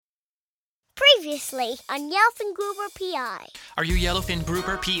Previously on Yellowfin Grouper PI. Are you Yellowfin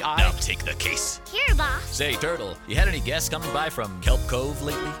Grouper PI? Now take the case. Here, boss. Say, Turtle, you had any guests coming by from Kelp Cove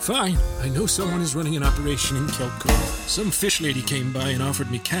lately? Fine. I know someone is running an operation in Kelp Cove. Some fish lady came by and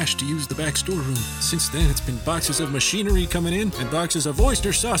offered me cash to use the back storeroom. Since then, it's been boxes of machinery coming in and boxes of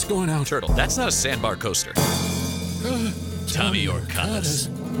oyster sauce going out. Turtle, that's not a sandbar coaster. Tommy Orcadas.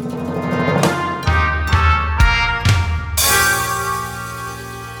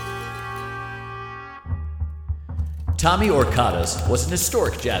 Tommy Orcadas was an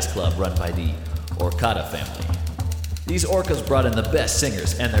historic jazz club run by the Orcada family. These orcas brought in the best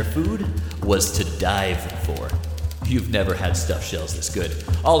singers, and their food was to dive for. You've never had stuffed shells this good,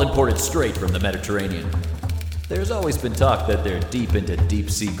 all imported straight from the Mediterranean. There's always been talk that they're deep into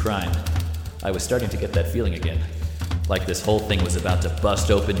deep-sea crime. I was starting to get that feeling again, like this whole thing was about to bust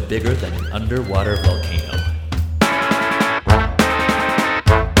open bigger than an underwater volcano.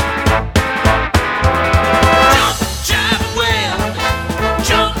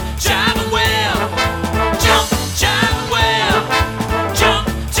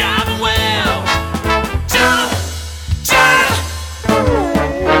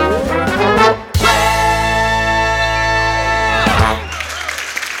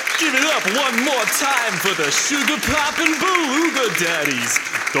 One more time for the sugar poppin' beluga daddies.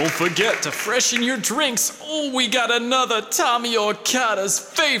 Don't forget to freshen your drinks. Oh, we got another Tommy Orcada's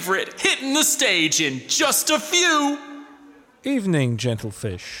favorite hitting the stage in just a few. Evening, gentle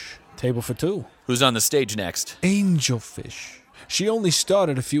fish. Table for two. Who's on the stage next? Angelfish. She only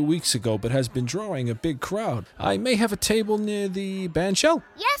started a few weeks ago, but has been drawing a big crowd. I may have a table near the band shell.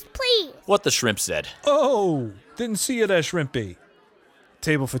 Yes, please. What the shrimp said. Oh, didn't see you there, Shrimpy.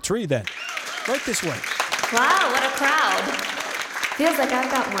 Table for three, then. Right this way. Wow, what a crowd. Feels like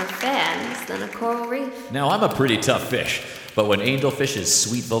I've got more fans than a coral reef. Now, I'm a pretty tough fish, but when Angelfish's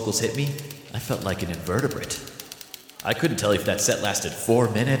sweet vocals hit me, I felt like an invertebrate. I couldn't tell if that set lasted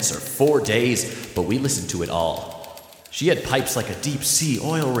 4 minutes or 4 days, but we listened to it all. She had pipes like a deep-sea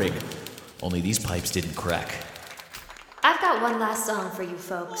oil rig, only these pipes didn't crack. I've got one last song for you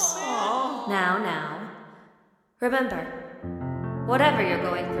folks. Aww. Now. Remember, whatever you're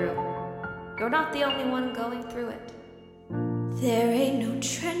going through, you're not the only one going through it. There ain't no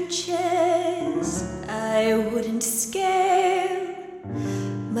trenches I wouldn't scale.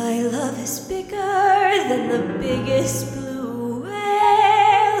 My love is bigger than the biggest blue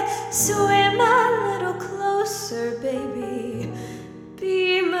whale. Swim a little closer, baby.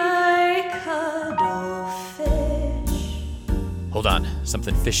 Be my cuddlefish. Hold on,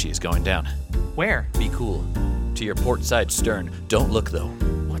 something fishy is going down. Where? Be cool. To your port side stern. Don't look, though.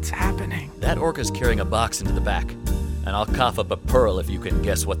 What's happening? That orca's carrying a box into the back, and I'll cough up a pearl if you can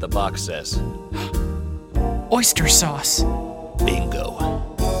guess what the box says. Oyster sauce. Bingo.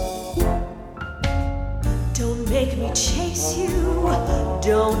 Don't make me chase you.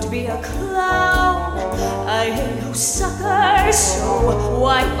 Don't be a clown. I ain't no sucker, so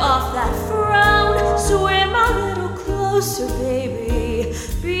wipe off that frown. Swim a little closer, baby.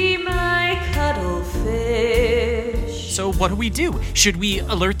 Be my cuddlefish. So what do we do? Should we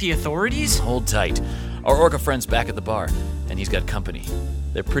alert the authorities? Hold tight. Our orca friend's back at the bar, and he's got company.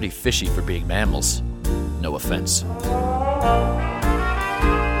 They're pretty fishy for being mammals. No offense.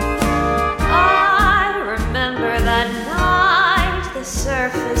 I remember that night the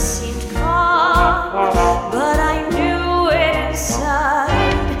surface seemed calm, but I knew it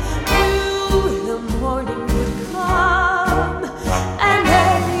inside. Knew the morning would come, and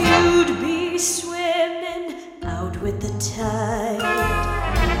then you'd be swimming out with the tide.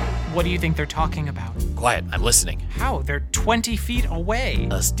 What do you think they're talking about? Quiet, I'm listening. How? They're 20 feet away.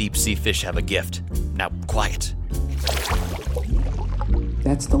 Us deep-sea fish have a gift. Now, quiet.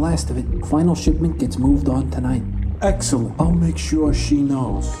 That's the last of it. Final shipment gets moved on tonight. Excellent. I'll make sure she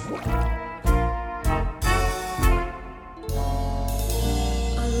knows.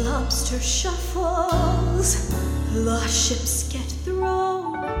 A lobster shuffles, lost ships get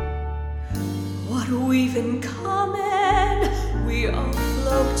thrown. What we've in common, we all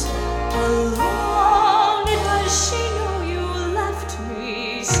float alone. Does she know you left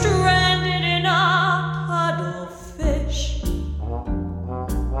me stranded in a puddlefish?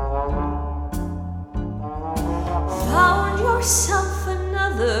 Found yourself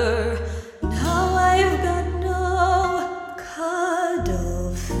another, now I've got no cuddlefish.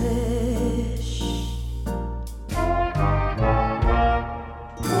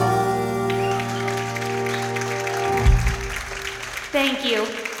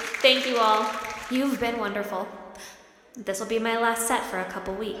 Thank you all. You've been wonderful. This will be my last set for a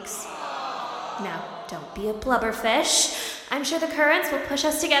couple weeks. Now, don't be a blubberfish. I'm sure the currents will push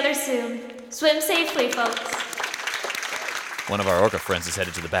us together soon. Swim safely, folks. One of our orca friends is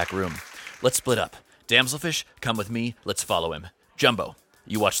headed to the back room. Let's split up. Damselfish, come with me. Let's follow him. Jumbo,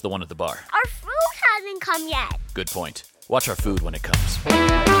 you watch the one at the bar. Our food hasn't come yet. Good point. Watch our food when it comes.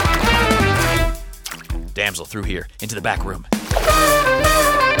 Damsel, through here, into the back room.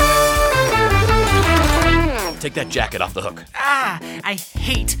 Take that jacket off the hook. I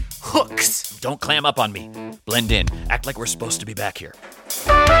hate hooks. Don't clam up on me. Blend in. Act like we're supposed to be back here.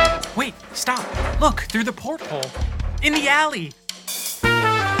 Wait, stop. Look, through the porthole. In the alley.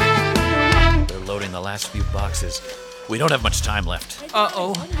 They're loading the last few boxes. We don't have much time left.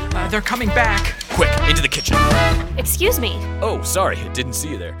 Uh-oh. They're coming back. Quick, into the kitchen. Excuse me. Oh, sorry, didn't see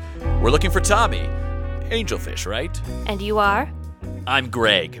you there. We're looking for Tommy. Angelfish, right? And you are? I'm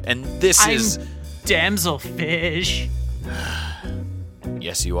Greg, and this is... Damselfish.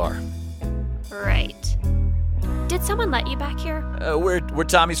 Yes, you are. Right. Did someone let you back here? We're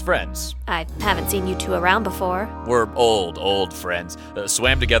Tommy's friends. I haven't seen you two around before. We're old friends.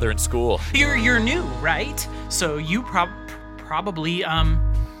 Swam together in school. You're new, right? So you probably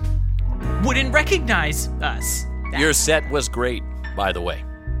wouldn't recognize us. Your set was great, by the way.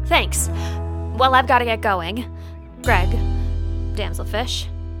 Thanks. Well, I've got to get going. Greg, Damselfish,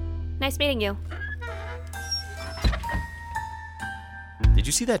 nice meeting you. Did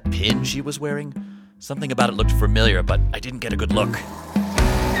you see that pin she was wearing? Something about it looked familiar, but I didn't get a good look. Did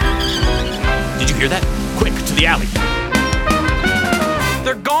you hear that? Quick, to the alley.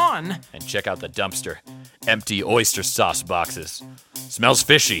 They're gone. And check out the dumpster. Empty oyster sauce boxes. Smells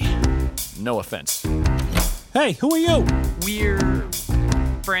fishy. No offense. Hey, who are you? We're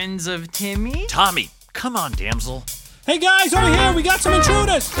friends of Timmy. Tommy, come on, damsel. Hey guys, over here, we got some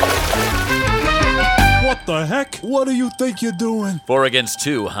intruders! What the heck? What do you think you're doing? 4 against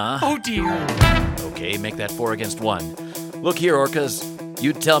 2, huh? Oh dear. Okay, make that 4 against 1. Look here, orcas.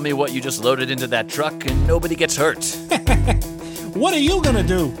 You tell me what you just loaded into that truck and nobody gets hurt. What are you gonna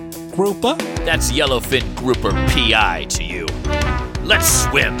do, grouper? That's yellowfin grouper PI to you. Let's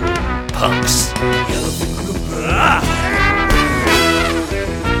swim, punks. Yellowfin grouper.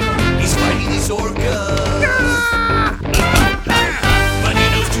 He's fighting these orcas. But he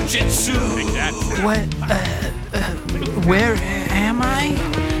knows jujitsu. What? Where am I?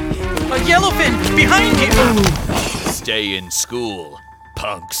 A yellowfin behind you. Stay in school,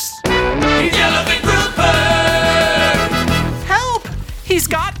 punks. He's Yellowfin Grouper! Help! He's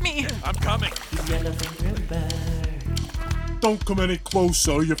got me. I'm coming. Don't come any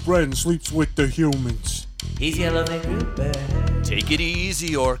closer. Your friend sleeps with the humans. He's Yellowfin Grouper. Take it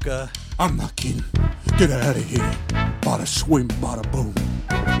easy, orca. I'm not kidding. Get out of here. Bada swim, bada boom.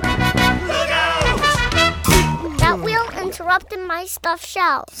 That wheel interrupted my stuffed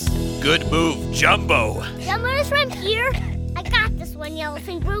shells. Good move, Jumbo. Jumbo's right here. I got this one,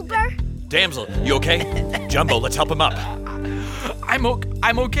 Yellowfin Grouper. Damsel, you okay? Jumbo, let's help him up. I'm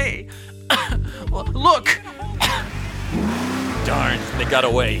okay. Look. Darn, they got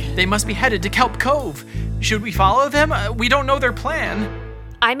away. They must be headed to Kelp Cove. Should we follow them? We don't know their plan.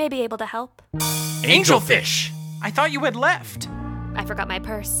 I may be able to help. Angelfish! I thought you had left. I forgot my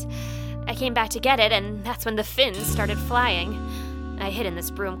purse. I came back to get it, and that's when the fins started flying. I hid in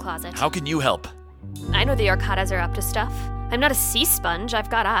this broom closet. How can you help? I know the Orcadas are up to stuff. I'm not a sea sponge, I've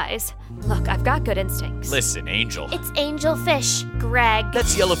got eyes. Look, I've got good instincts. Listen, Angel. It's Angelfish. Greg.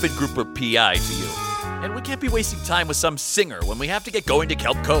 That's Yellowfin Grouper PI to you. And we can't be wasting time with some singer when we have to get going to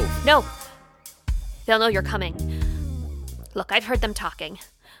Kelp Cove. No. They'll know you're coming. Look, I've heard them talking.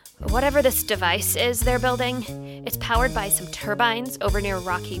 Whatever this device is they're building, it's powered by some turbines over near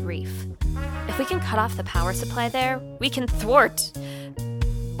Rocky Reef. If we can cut off the power supply there, we can thwart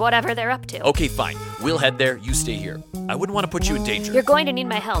whatever they're up to. Okay, fine. We'll head there. You stay here. I wouldn't want to put you in danger. You're going to need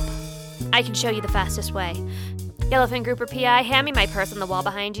my help. I can show you the fastest way. Yellowfin Grouper PI, hand me my purse on the wall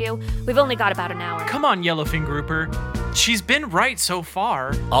behind you. We've only got about an hour. Come on, Yellowfin Grouper. She's been right so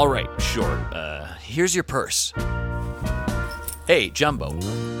far. All right, sure. Here's your purse. Hey, Jumbo.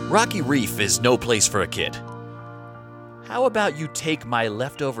 Rocky Reef is no place for a kid. How about you take my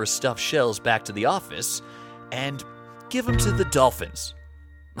leftover stuffed shells back to the office and give them to the dolphins?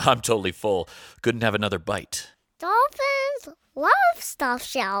 I'm totally full. Couldn't have another bite. Dolphins love stuffed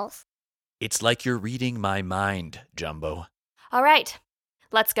shells. It's like you're reading my mind, Jumbo. All right,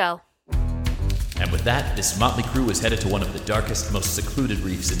 let's go. And with that, this motley crew is headed to one of the darkest, most secluded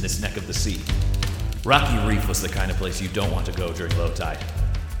reefs in this neck of the sea. Rocky Reef was the kind of place you don't want to go during low tide.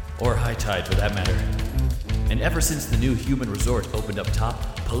 Or high tide, for that matter. And ever since the new human resort opened up top,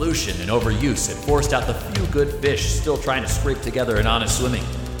 pollution and overuse had forced out the few good fish still trying to scrape together an honest swimming,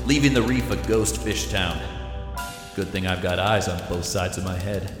 leaving the reef a ghost fish town. Good thing I've got eyes on both sides of my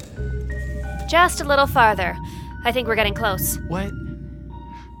head. Just a little farther. I think we're getting close.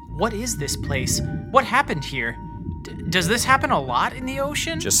 What is this place? What happened here? Does this happen a lot in the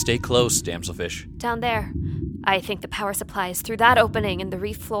ocean? Just stay close, damselfish. Down there. I think the power supply is through that opening in the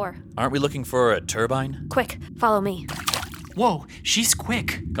reef floor. Aren't we looking for a turbine? Quick, follow me. Whoa, she's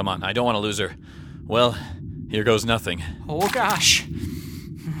quick. Come on, I don't want to lose her. Well, here goes nothing. Oh gosh.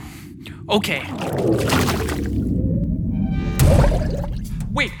 Okay.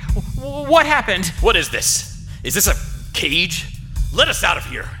 Wait, what happened? What is this? Is this a cage? Let us out of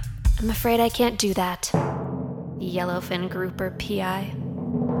here. I'm afraid I can't do that. Yellowfin grouper PI.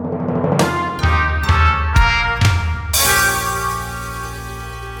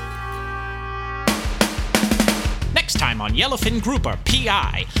 Next time on Yellowfin Grouper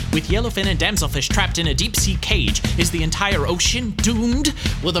PI. With Yellowfin and Damselfish trapped in a deep-sea cage, is the entire ocean doomed?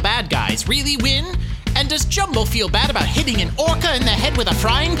 Will the bad guys really win? And does Jumbo feel bad about hitting an orca in the head with a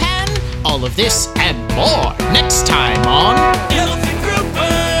frying pan? All of this and more next time on Yellowfin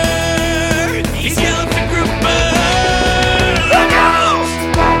Grouper! He's yellow!